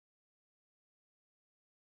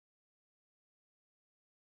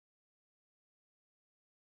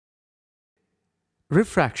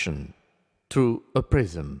Refraction through a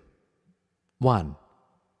prism. 1.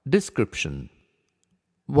 Description.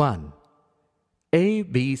 1. A,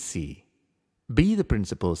 B, C be the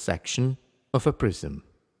principal section of a prism.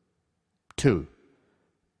 2.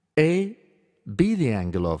 A be the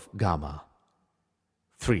angle of gamma.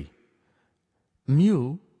 3.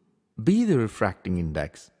 Mu be the refracting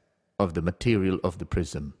index of the material of the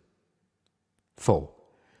prism. 4.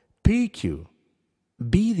 PQ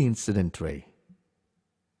be the incident ray.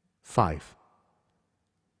 5.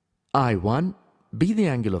 I1 be the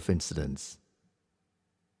angle of incidence.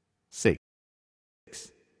 6.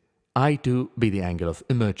 I2 be the angle of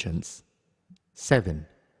emergence. 7.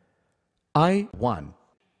 I1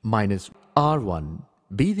 minus R1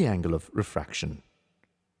 be the angle of refraction.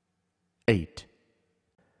 8.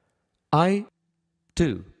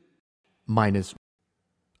 I2 minus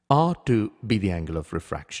R2 be the angle of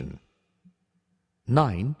refraction.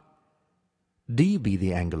 9. D be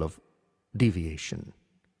the angle of deviation.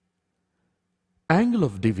 Angle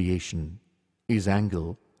of deviation is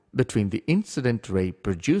angle between the incident ray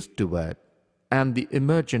produced toward and the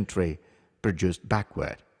emergent ray produced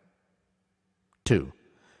backward. 2.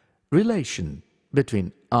 Relation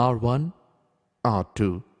between R1,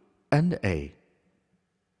 R2 and A.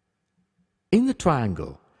 In the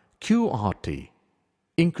triangle QRT,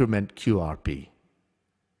 increment QRP.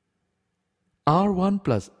 R1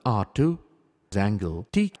 plus R2 angle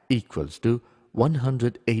T equals to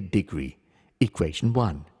 108 degree, equation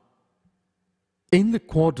 1. In the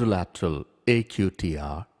quadrilateral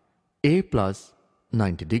AQTR, A plus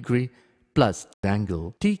 90 degree plus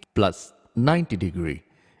angle T plus 90 degree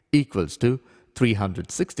equals to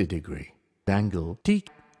 360 degree. Angle T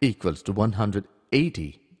equals to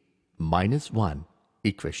 180 minus 1,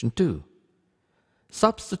 equation 2.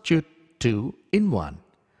 Substitute 2 in 1.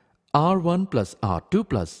 R1 plus R2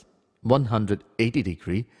 plus 180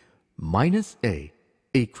 degree minus A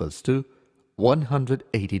equals to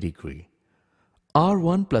 180 degree.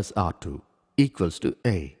 R1 plus R2 equals to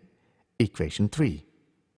A, equation 3.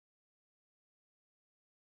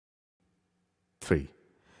 3.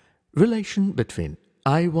 Relation between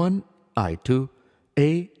I1, I2,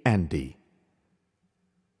 A and D.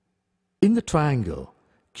 In the triangle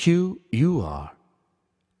QUR,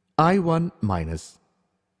 I1 minus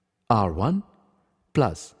R1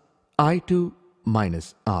 plus I2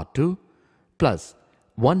 minus R2 plus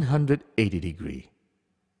 180 degree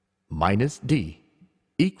minus D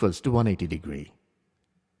equals to 180 degree.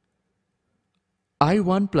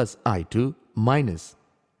 I1 plus I2 minus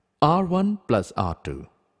R1 plus R2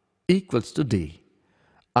 equals to D.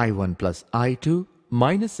 I1 plus I2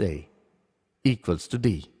 minus A equals to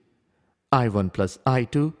D. I1 plus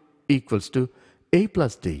I2 equals to A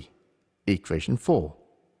plus D, equation 4.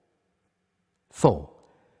 4.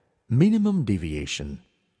 Minimum deviation.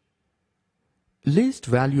 Least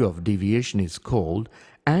value of deviation is called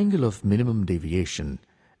angle of minimum deviation,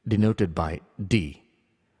 denoted by D.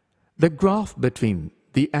 The graph between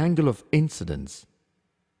the angle of incidence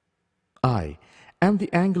I and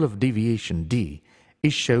the angle of deviation D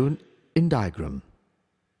is shown in diagram.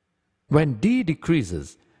 When D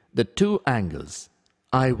decreases, the two angles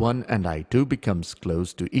I1 and I2 becomes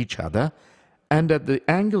close to each other, and at the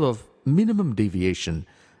angle of minimum deviation,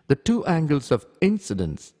 the two angles of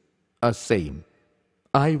incidence are same.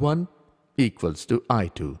 I1 equals to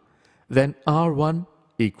I2, then R1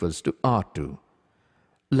 equals to R2.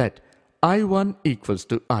 Let I1 equals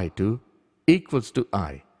to I2 equals to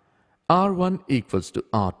I. R1 equals to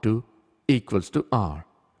R2 equals to R.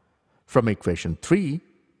 From equation 3,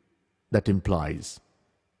 that implies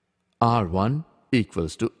R1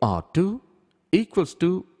 equals to R2 equals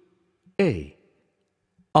to A.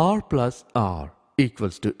 R plus R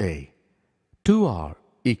equals to A. 2R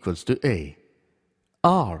equals to A.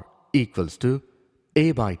 R equals to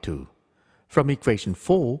A by 2. From equation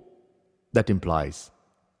 4, that implies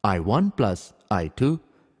I1 plus I2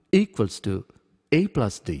 equals to A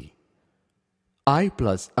plus D. I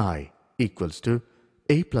plus I equals to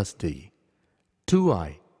A plus D.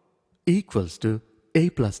 2I equals to A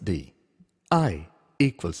plus D. I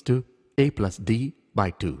equals to A plus D by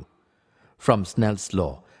 2. From Snell's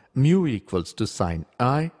law, mu equals to sine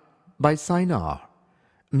I by sine R.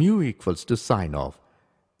 Mu equals to sine of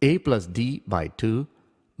A plus D by 2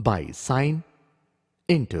 by sine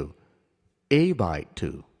into A by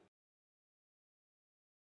 2.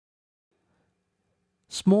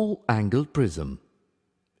 Small angle prism.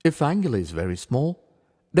 If angle is very small,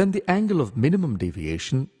 then the angle of minimum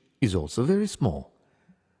deviation is also very small.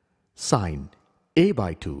 Sine A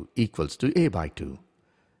by 2 equals to A by 2.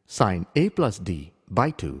 Sine A plus D by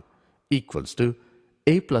 2 equals to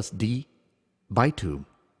A plus D by 2.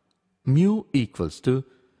 Mu equals to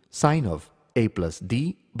sine of a plus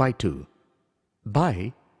d by 2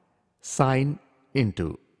 by sine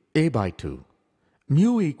into a by 2.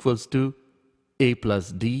 Mu equals to a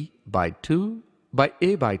plus d by 2 by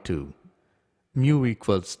a by 2. Mu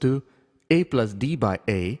equals to a plus d by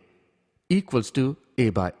a equals to a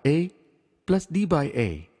by a plus d by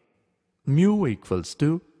a. Mu equals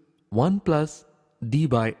to 1 plus d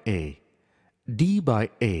by a. D by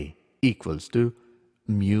a equals to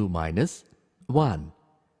mu minus 1.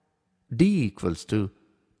 D equals to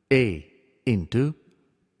a into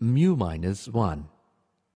mu minus 1.